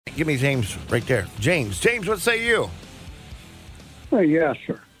Give me James right there. James, what say you? Yes,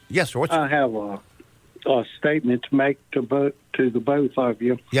 sir. Yes, sir. I have a statement to make to the both of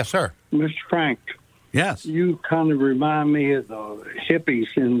you. Yes, sir. Mr. Frank. Yes. You kind of remind me of the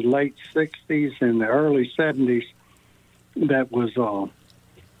hippies in the late 60s and the early 70s that was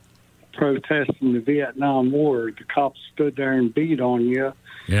protesting the Vietnam War. The cops stood there and beat on you.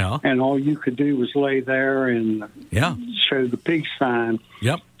 Yeah. And all you could do was lay there and show the peace sign.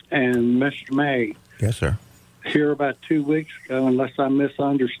 Yep. And Mr. May. Yes, sir. Here about 2 weeks ago, unless I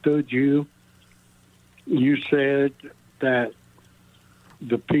misunderstood you, you said that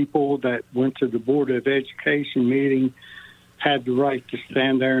the people that went to the Board of Education meeting had the right to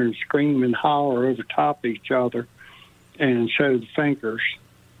stand there and scream and holler over top each other and show the fingers.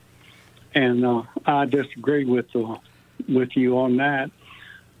 And I disagree with you on that.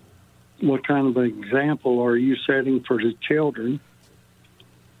 What kind of an example are you setting for the children?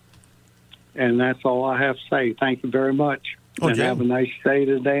 And that's all I have to say. Thank you very much. And have a nice day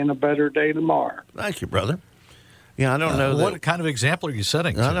today and a better day tomorrow. Thank you, brother. Yeah, I don't know. What kind of example are you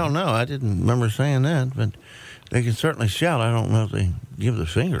setting? I don't know. I didn't remember saying that, but they can certainly shout. I don't know if they give the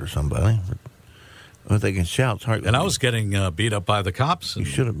finger to somebody, but they can shout. It's hard. And I was getting beat up by the cops. You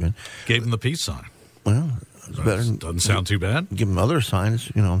should have been. Gave them the peace sign. Well, it's better. Doesn't sound too bad. Give them other signs,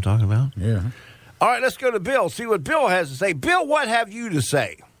 you know what I'm talking about. Yeah. All right, let's go to Bill, see what Bill has to say. Bill, what have you to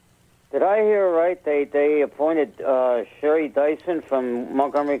say? Did I hear right? They appointed Sherry Dyson from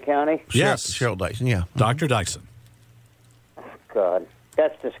Montgomery County? Yes. Cheryl Dyson, yeah. Dr. Dyson. Oh, God,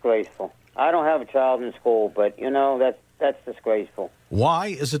 that's disgraceful. I don't have a child in school, but, that's disgraceful. Why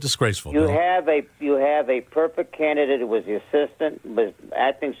is it disgraceful? You Bill? have a perfect candidate who was the assistant, was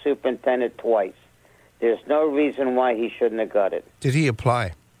acting superintendent twice. There's no reason why he shouldn't have got it. Did he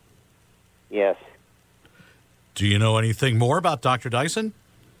apply? Yes. Do you know anything more about Dr. Dyson?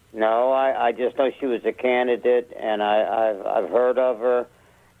 No, I just know she was a candidate, and I've heard of her.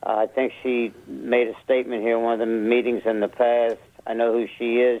 I think she made a statement here in one of the meetings in the past. I know who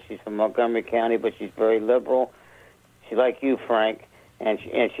she is. She's from Montgomery County, but she's very liberal. She's like you, Frank, and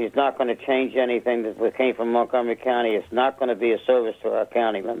she's not going to change anything that came from Montgomery County. It's not going to be a service to our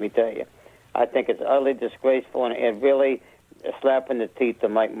county, let me tell you. I think it's utterly disgraceful and really a slap in the teeth to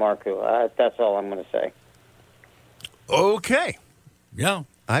Mike Marcoux. That's all I'm going to say. Okay. Yeah.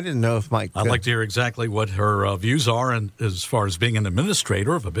 I didn't know if Mike... I'd like to hear exactly what her views are, and as far as being an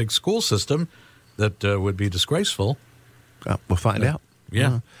administrator of a big school system that would be disgraceful. We'll find out.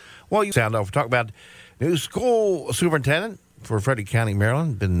 Yeah. Well, you sound off. We'll talk about new school superintendent for Frederick County,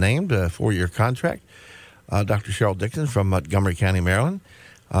 Maryland, been named a 4-year contract. Dr. Cheryl Dixon from Montgomery County, Maryland.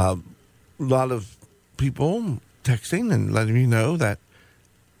 A lot of people texting and letting me know that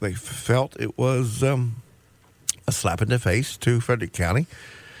they felt it was a slap in the face to Frederick County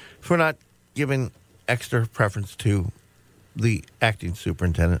for not giving extra preference to the acting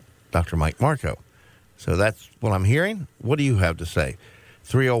superintendent, Dr. Mike Marcoux. So that's what I'm hearing. What do you have to say?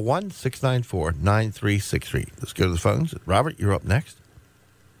 301-694-9363. Let's go to the phones. Robert, you're up next.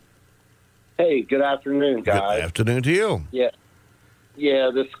 Hey, good afternoon, guys. Good afternoon to you. Yeah,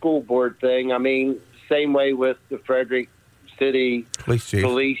 the school board thing. I mean, same way with the Frederick City Police chief.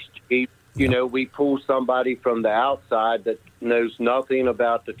 You know, we pull somebody from the outside that knows nothing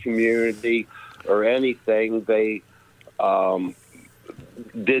about the community or anything. They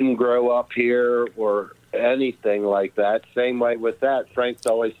didn't grow up here or anything like that. Same way with that. Frank's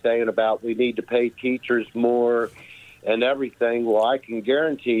always saying about we need to pay teachers more and everything. Well, I can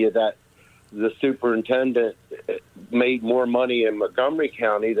guarantee you that the superintendent made more money in Montgomery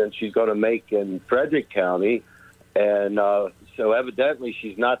County than she's going to make in Frederick County. And so evidently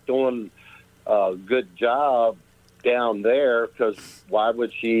she's not doing a good job down there, because why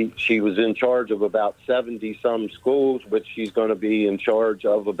would she was in charge of about 70 some schools, which she's going to be in charge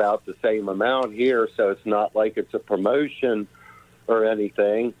of about the same amount here. So it's not like it's a promotion or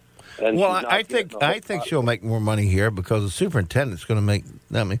anything. And well, I think she'll make more money here because the superintendent's going to make.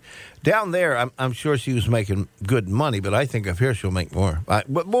 I mean, down there, I'm sure she was making good money, but I think up here she'll make more. But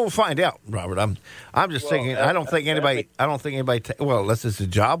we'll find out, Robert. I'm just thinking. I don't think anybody. Well, unless it's a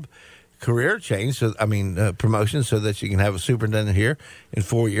job, career change. So promotion, so that she can have a superintendent here in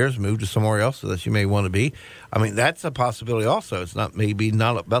 4 years, move to somewhere else, so that she may want to be. I mean, that's a possibility. Also, it's not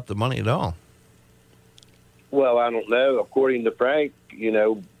about the money at all. Well, I don't know. According to Frank,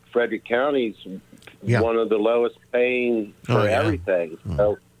 Frederick County's one of the lowest paying for everything.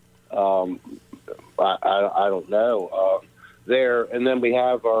 So I don't know there. And then we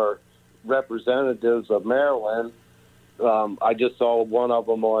have our representatives of Maryland. I just saw one of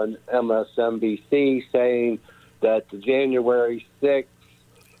them on MSNBC saying that the January 6th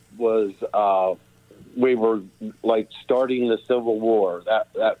was we were like starting the Civil War.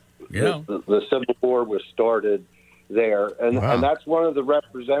 The Civil War was started there, and Wow. and that's one of the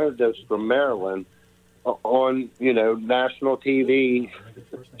representatives from Maryland on national TV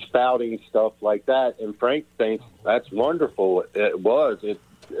spouting stuff like that. And Frank thinks that's wonderful. It was.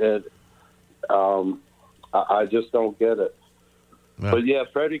 I just don't get it. No. But yeah,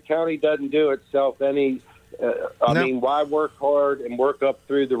 Frederick County doesn't do itself any. I No. mean, why work hard and work up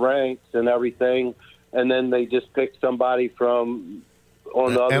through the ranks and everything, and then they just pick somebody from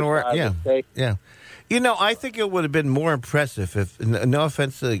on the other side of the state? Yeah. I think it would have been more impressive if, no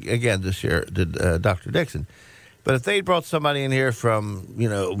offense, again, this year, to Dr. Dixon, but if they brought somebody in here from,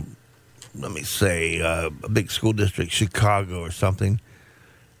 let me say, a big school district, Chicago or something,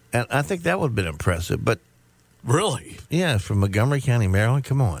 and I think that would have been impressive. But, Really? yeah, from Montgomery County, Maryland,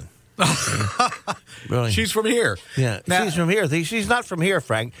 come on. Really? She's from here. Yeah, Now- she's from here. She's not from here,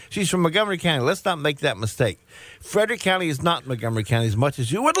 Frank. She's from Montgomery County. Let's not make that mistake. Frederick County is not Montgomery County as much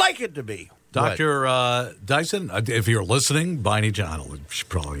as you would like it to be. Dr. Dyson, if you're listening, by any chance, she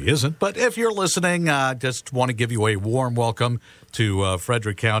probably isn't, but if you're listening, just want to give you a warm welcome to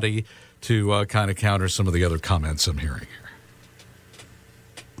Frederick County to kind of counter some of the other comments I'm hearing here.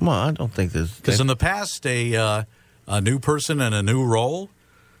 Well, I don't think there's... Because in the past, a new person in a new role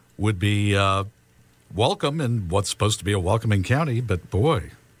would be welcome in what's supposed to be a welcoming county, but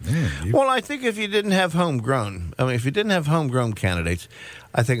boy... Man, Well, I think if you didn't have homegrown, if you didn't have homegrown candidates,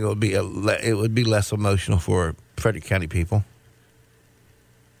 I think it would be less emotional for Frederick County people.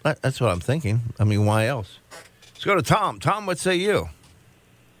 That's what I'm thinking. Why else? Let's go to Tom. Tom, what say you?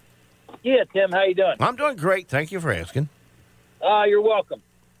 Yeah, Tim, how you doing? I'm doing great. Thank you for asking. You're welcome.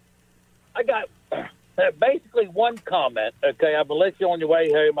 I got basically one comment. Okay, I'm gonna let you on your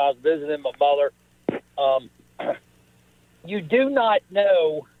way home. I was visiting my mother. You do not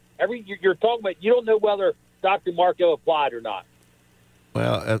know you're talking about. You don't know whether Dr. Marco applied or not.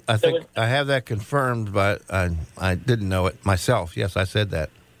 Well, I think I have that confirmed, but I didn't know it myself. Yes, I said that.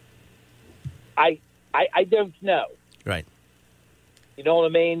 I don't know. Right. You know what I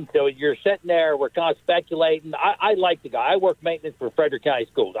mean? So you're sitting there, we're kind of speculating. I like the guy. I work maintenance for Frederick County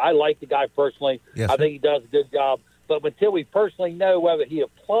Schools. I like the guy personally. Yes, I sir. think he does a good job. But until we personally know whether he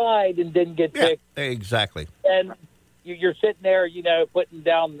applied and didn't get Yeah, picked, exactly. and you're sitting there, putting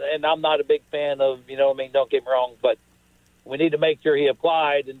down, and I'm not a big fan of, don't get me wrong, but we need to make sure he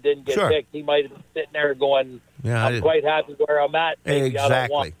applied and didn't get Sure. picked. He might have been sitting there going, Yeah, I'm quite happy where I'm at. Maybe I don't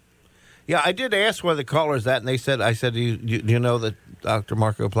want. Exactly. Yeah, I did ask one of the callers that, and they said, I said, do you know that Dr.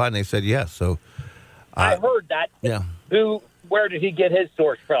 Marco applied? And they said yes. So, I heard that. yeah. Where did he get his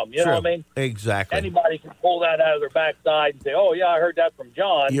source from? You know what I mean? Exactly. Anybody can pull that out of their backside and say, oh, yeah, I heard that from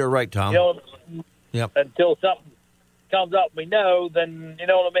John. You're right, Tom. Yep. Until something comes up we know, then, you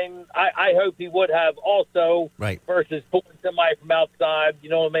know what I mean? I hope he would have also Right. versus pulling somebody from outside, you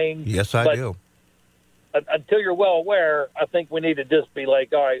know what I mean? Yes, I But do. Until you're well aware, I think we need to just be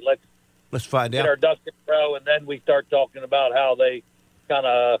like, all right, let's Let's find get out. our ducks in a row, and then we start talking about how they kind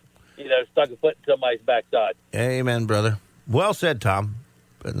of, stuck a foot in somebody's backside. Amen, brother. Well said, Tom.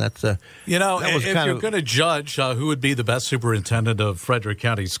 But that's that was if kind you're of- going to judge who would be the best superintendent of Frederick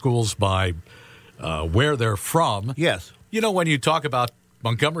County schools by where they're from, yes. when you talk about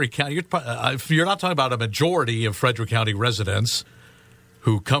Montgomery County, you're not talking about a majority of Frederick County residents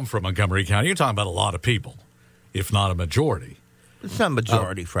who come from Montgomery County. You're talking about a lot of people, if not a majority. It's not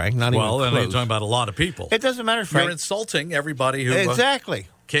majority, Frank. Not Well, even then close. you're talking about a lot of people. It doesn't matter, Frank. You're insulting everybody who Exactly.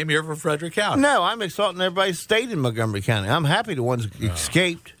 came here from Frederick County. No, I'm insulting everybody who stayed in Montgomery County. I'm happy the ones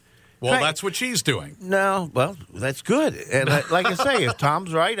escaped. Well, Frank, that's what she's doing. No, well, that's good. And like I say, if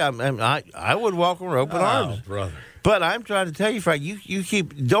Tom's right, I would welcome her open arms. brother. But I'm trying to tell you, Frank,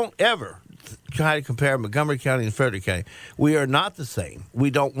 don't ever try to compare Montgomery County and Frederick County. We are not the same. We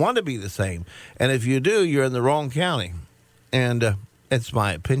don't want to be the same. And if you do, you're in the wrong county. And it's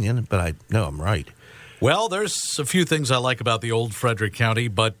my opinion, but I know I'm right. Well, there's a few things I like about the old Frederick County,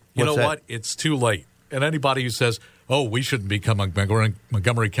 but you What's know that? what? It's too late. And anybody who says, oh, we shouldn't become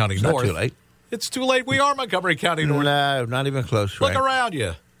Montgomery County It's North. not too late. It's too late. We are Montgomery County North. No, not even close, Frank. Look around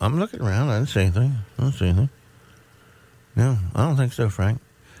you. I'm looking around. I didn't see anything. No, I don't think so, Frank.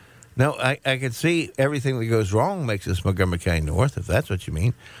 No, I can see everything that goes wrong makes us Montgomery County North, if that's what you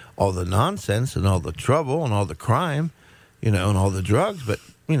mean. All the nonsense and all the trouble and all the crime, and all the drugs. But,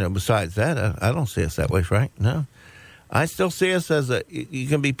 besides that, I don't see us that way, Frank. No. I still see us as you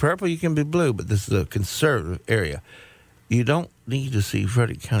can be purple, you can be blue, but this is a conservative area. You don't need to see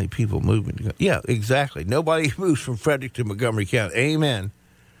Frederick County people moving. Yeah, exactly. Nobody moves from Frederick to Montgomery County. Amen.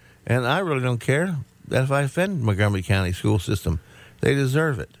 And I really don't care that if I offend Montgomery County school system. They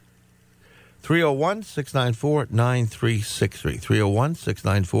deserve it.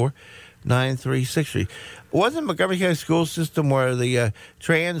 301-694-9363. 301-694-9363. Wasn't Montgomery County school system where the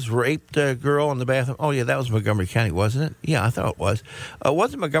trans raped girl in the bathroom? Oh, yeah, that was Montgomery County, wasn't it? Yeah, I thought it was.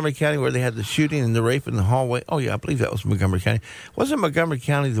 Wasn't Montgomery County where they had the shooting and the rape in the hallway? Oh, yeah, I believe that was Montgomery County. Wasn't Montgomery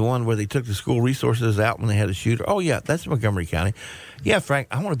County the one where they took the school resources out when they had a shooter? Oh, yeah, that's Montgomery County. Yeah, Frank,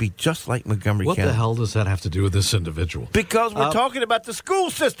 I want to be just like Montgomery County. What the hell does that have to do with this individual? Because we're talking about the school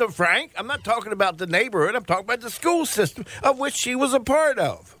system, Frank. I'm not talking about the neighborhood. I'm talking about the school system of which she was a part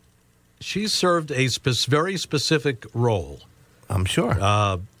of. She served a very specific role. I'm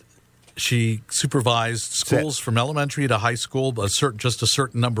sure. She supervised schools from elementary to high school, just a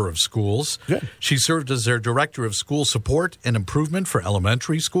certain number of schools. Good. She served as their director of school support and improvement for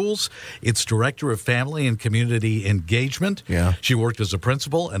elementary schools, its director of family and community engagement. Yeah. She worked as a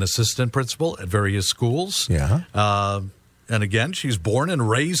principal and assistant principal at various schools. Yeah. And again, she's born and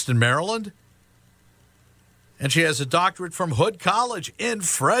raised in Maryland. And she has a doctorate from Hood College in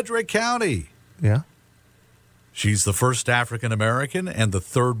Frederick County. Yeah. She's the first African-American and the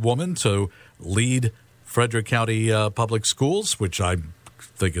third woman to lead Frederick County Public Schools, which I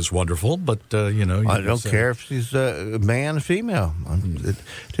think is wonderful. But, I don't care if she's a man or female. I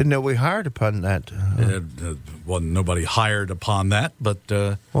didn't know we hired upon that. Wasn't nobody hired upon that, but...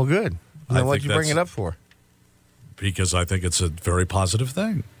 well, good. Then what'd you bring it up for? Because I think it's a very positive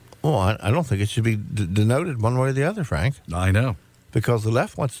thing. Well, I don't think it should be denoted one way or the other, Frank. I know. Because the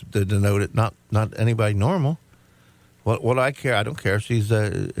left wants to denote it, not anybody normal. What I care, I don't care if she's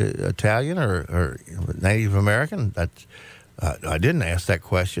Italian or Native American. I didn't ask that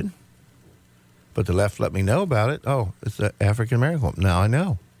question, but the left let me know about it. Oh, it's an African American woman. Now I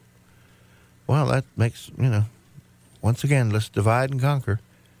know. Well, that makes, once again, let's divide and conquer.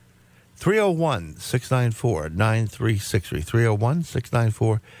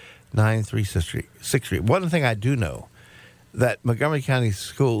 301-694-9363. 301-694-9363. One thing I do know, that Montgomery County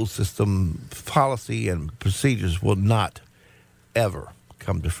school system policy and procedures will not ever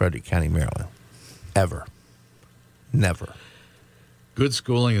come to Frederick County, Maryland. Ever. Never. Good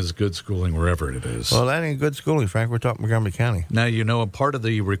schooling is good schooling wherever it is. Well, that ain't good schooling, Frank. We're talking Montgomery County. Now, a part of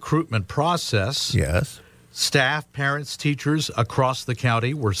the recruitment process, yes, staff, parents, teachers across the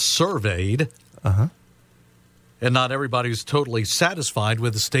county were surveyed. Uh-huh. And not everybody's totally satisfied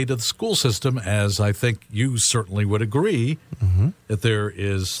with the state of the school system, as I think you certainly would agree that there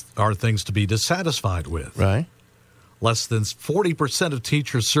are things to be dissatisfied with. Right. Less than 40% of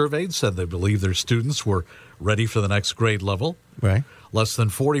teachers surveyed said they believe their students were ready for the next grade level. Right. Less than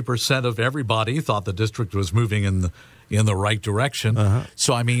 40% of everybody thought the district was moving in the right direction.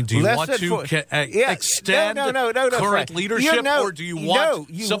 So, I mean, do you want to extend current Frank. leadership, or do you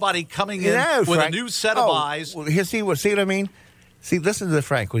want somebody coming in with Frank, a new set of eyes? Well, see what I mean? See, listen to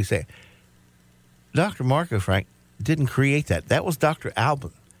Frank, what he's saying. Dr. Marco, Frank, didn't create that. That was Dr.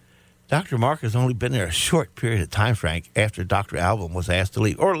 Albin. Dr. Marco's only been there a short period of time, Frank, after Dr. Albin was asked to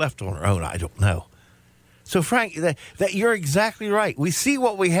leave, or left on her own, I don't know. So, Frank, that you're exactly right. We see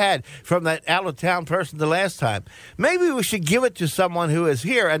what we had from that out-of-town person the last time. Maybe we should give it to someone who is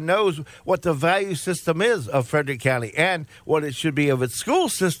here and knows what the value system is of Frederick County and what it should be of its school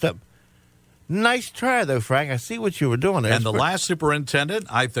system. Nice try, though, Frank. I see what you were doing there. And the last superintendent,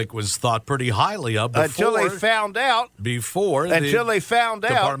 I think, was thought pretty highly of before. Until they found out. Until they found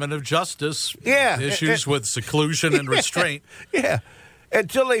out. Department of Justice issues with seclusion and restraint. Yeah.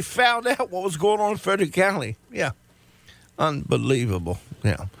 Until they found out what was going on in Frederick County. Yeah. Unbelievable.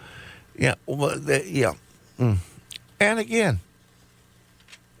 Yeah. Yeah. Well, And again,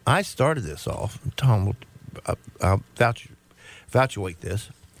 I started this off. Tom will vouchwait this.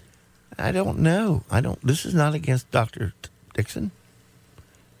 I don't know. This is not against Dr. Dixon.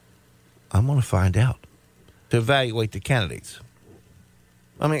 I'm going to find out to evaluate the candidates.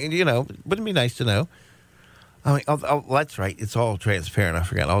 I mean, wouldn't it be nice to know? I mean, that's right. It's all transparent. I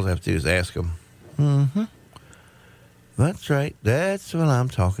forgot. All I have to do is ask them. That's right. That's what I'm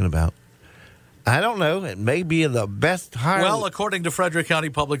talking about. I don't know. It may be the best hire. Well, according to Frederick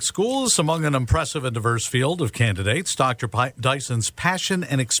County Public Schools, among an impressive and diverse field of candidates, Dr. Dyson's passion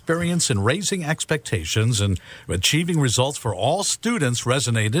and experience in raising expectations and achieving results for all students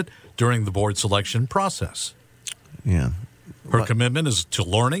resonated during the board selection process. Yeah. Her commitment to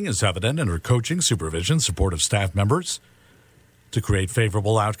learning is evident in her coaching, supervision, support of staff members to create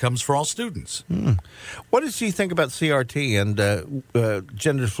favorable outcomes for all students. What does she think about CRT and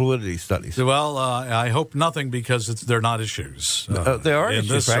gender fluidity studies? Well, I hope nothing, because they're not issues. They are issues,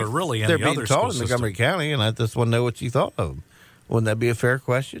 this right? Or really They're any being other taught school in system. Montgomery County, and I just want to know what she thought of them. Wouldn't that be a fair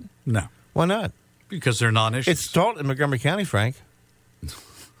question? No. Why not? Because they're non-issues. It's taught in Montgomery County, Frank.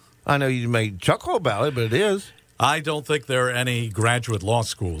 I know you may chuckle about it, but it is. I don't think there are any graduate law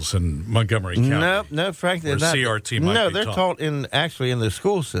schools in Montgomery County. No, frankly, where not. CRT might no, be they're taught in the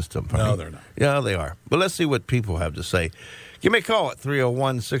school system. Frank. No, they're not. Yeah, they are. But let's see what people have to say. Give me a call at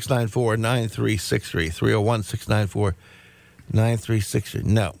 301-694-9363. 301-694-9363.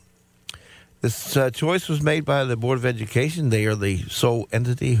 No. This choice was made by the Board of Education. They are the sole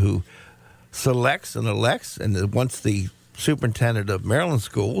entity who selects and elects, and once the superintendent of Maryland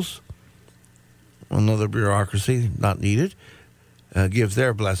schools, another bureaucracy not needed, gives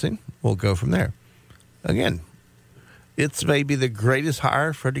their blessing, we'll go from there. Again, it's maybe the greatest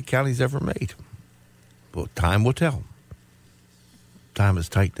hire Frederick County's ever made. Well, time will tell. Time is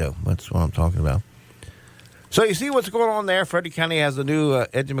tight, though. That's what I'm talking about. So you see what's going on there. Frederick County has a new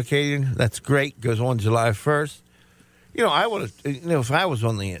edumacating. That's great. Goes on July 1st. You know, I would have, if I was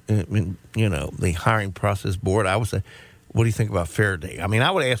on the, the hiring process board, I would say, what do you think about Fair Day? I mean,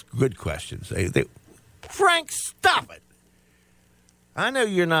 I would ask good questions. Frank, stop it. I know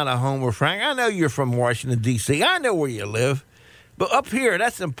you're not a homer, Frank. I know you're from Washington, D.C. I know where you live. But up here,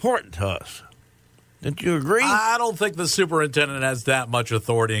 that's important to us. Don't you agree? I don't think the superintendent has that much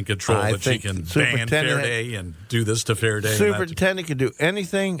authority and control that she can ban Fair Day and do this to Fair Day. Superintendent can do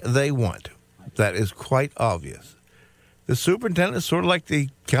anything they want. That is quite obvious. The superintendent is sort of like the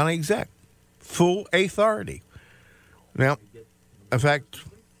county exec, full authority. Now, in fact,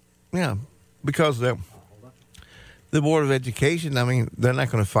 yeah, because the Board of Education, I mean, they're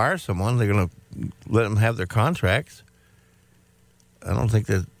not going to fire someone. They're going to let them have their contracts. I don't think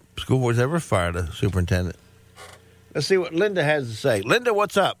the school board's ever fired a superintendent. Let's see what Linda has to say. Linda,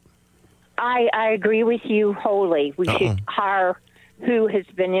 what's up? I agree with you wholly. We should hire who has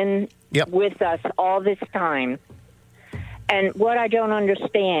been in with us all this time. And what I don't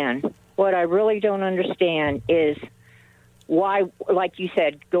understand, what I really don't understand is why, like you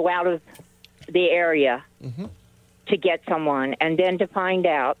said, go out of the area to get someone and then to find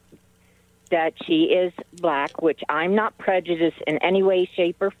out that she is black, which I'm not prejudiced in any way,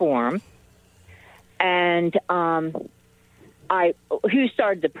 shape, or form. And who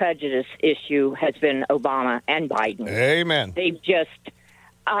started the prejudice issue has been Obama and Biden. Amen. They've just,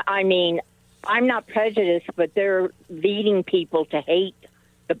 I mean, I'm not prejudiced, but they're leading people to hate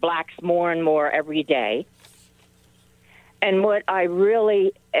the blacks more and more every day. And what I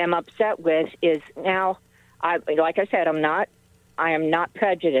really am upset with is now, like I said, I am not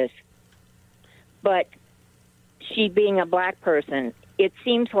prejudiced. But she being a black person, it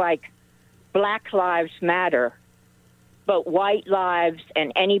seems like black lives matter, but white lives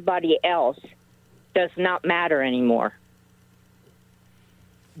and anybody else does not matter anymore.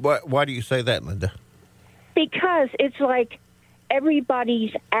 Why do you say that, Linda? Because it's like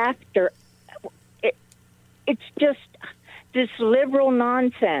everybody's after. It's just this liberal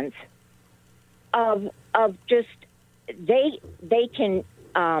nonsense of just they can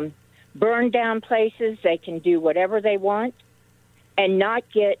burn down places, they can do whatever they want and not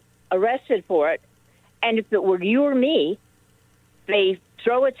get arrested for it. And if it were you or me, they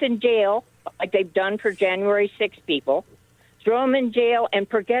throw us in jail like they've done for January 6 people, throw them in jail and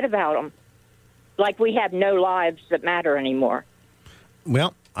forget about them like we have no lives that matter anymore.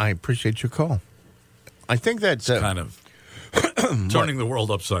 Well, I appreciate your call. I think that's kind of turning the world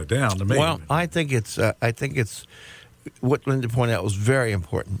upside down to me. Well, I think it's what Linda pointed out was very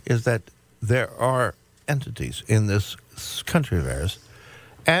important, is that there are entities in this country of ours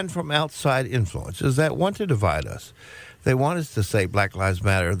and from outside influences that want to divide us. They want us to say Black Lives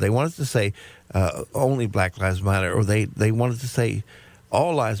Matter. They want us to say only Black Lives Matter, or they want us to say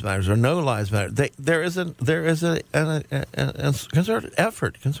all lives matter or no lives matter. There is a concerted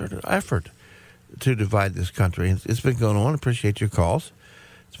effort to divide this country. It's been going on. I appreciate your calls.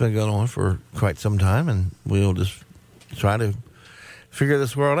 It's been going on for quite some time, and we'll just try to figure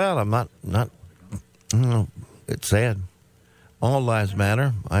this world out. I'm not it's sad. All lives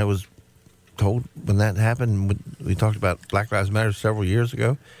matter. I was told when that happened, we talked about Black Lives Matter several years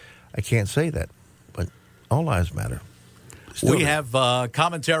ago. I can't say that, but all lives matter. We have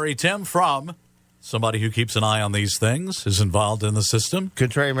commentary, Tim, from somebody who keeps an eye on these things, is involved in the system.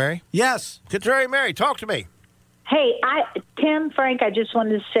 Contrary Mary? Yes. Contrary Mary, talk to me. Hey, Tim, Frank, I just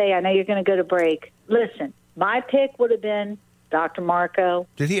wanted to say, I know you're going to go to break. Listen, my pick would have been Dr. Marco.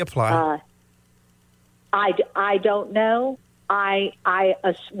 Did he apply? I don't know. I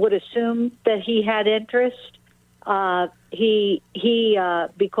would assume that he had interest. He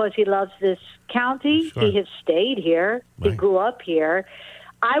because he loves this county, Sure. he has stayed here. Right. He grew up here.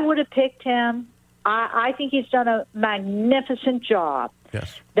 I would have picked him. I think he's done a magnificent job.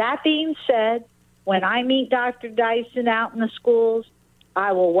 Yes. That being said, when I meet Dr. Dyson out in the schools,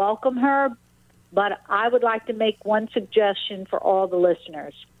 I will welcome her, but I would like to make one suggestion for all the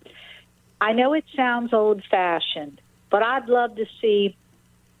listeners. I know it sounds old-fashioned, but I'd love to see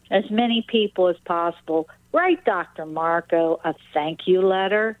as many people as possible write Dr. Marco a thank you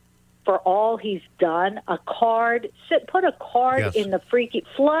letter for all he's done, a card, put a card in the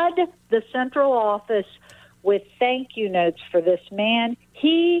flood the central office with thank you notes for this man.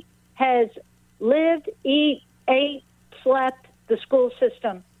 He has lived, ate, slept the school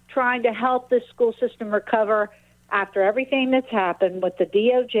system, trying to help this school system recover after everything that's happened with the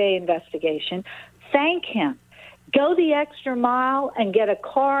DOJ investigation. Thank him. Go the extra mile and get a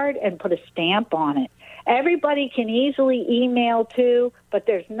card and put a stamp on it. Everybody can easily email too, but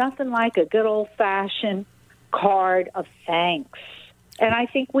there's nothing like a good old-fashioned card of thanks. And I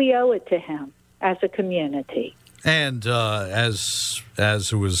think we owe it to him as a community. And as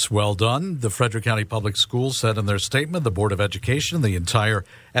it was well done, the Frederick County Public Schools said in their statement, the Board of Education and the entire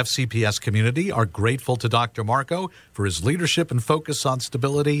FCPS community are grateful to Dr. Marco for his leadership and focus on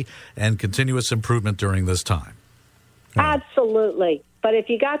stability and continuous improvement during this time. Absolutely. But if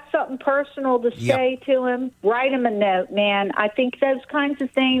you got something personal to say to him, write him a note, man. I think those kinds of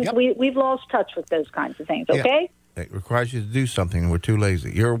things, we've lost touch with those kinds of things, okay? It requires you to do something, and we're too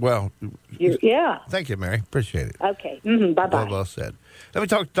lazy. Thank you, Mary. Appreciate it. Okay. Bye-bye. Well said. Let me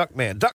talk to Duckman.